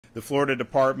the Florida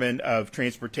Department of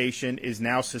Transportation is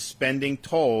now suspending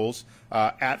tolls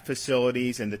at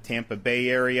facilities in the Tampa Bay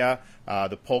area,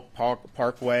 the Polk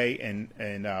Parkway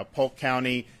in Polk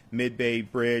County, Mid-Bay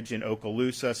Bridge in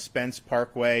Okaloosa, Spence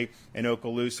Parkway in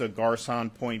Okaloosa, Garcon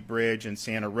Point Bridge in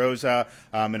Santa Rosa,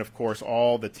 and of course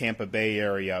all the Tampa Bay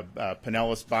area,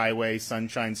 Pinellas Bayway,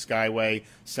 Sunshine Skyway,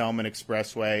 Selmon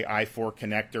Expressway, I-4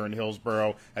 connector in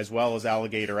Hillsborough, as well as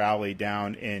Alligator Alley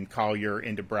down in Collier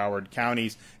into Broward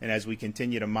counties. And as we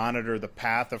continue to monitor the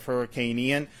path of Hurricane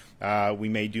Ian, we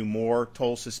may do more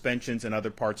toll suspensions in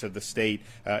other parts of the state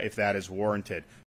if that is warranted.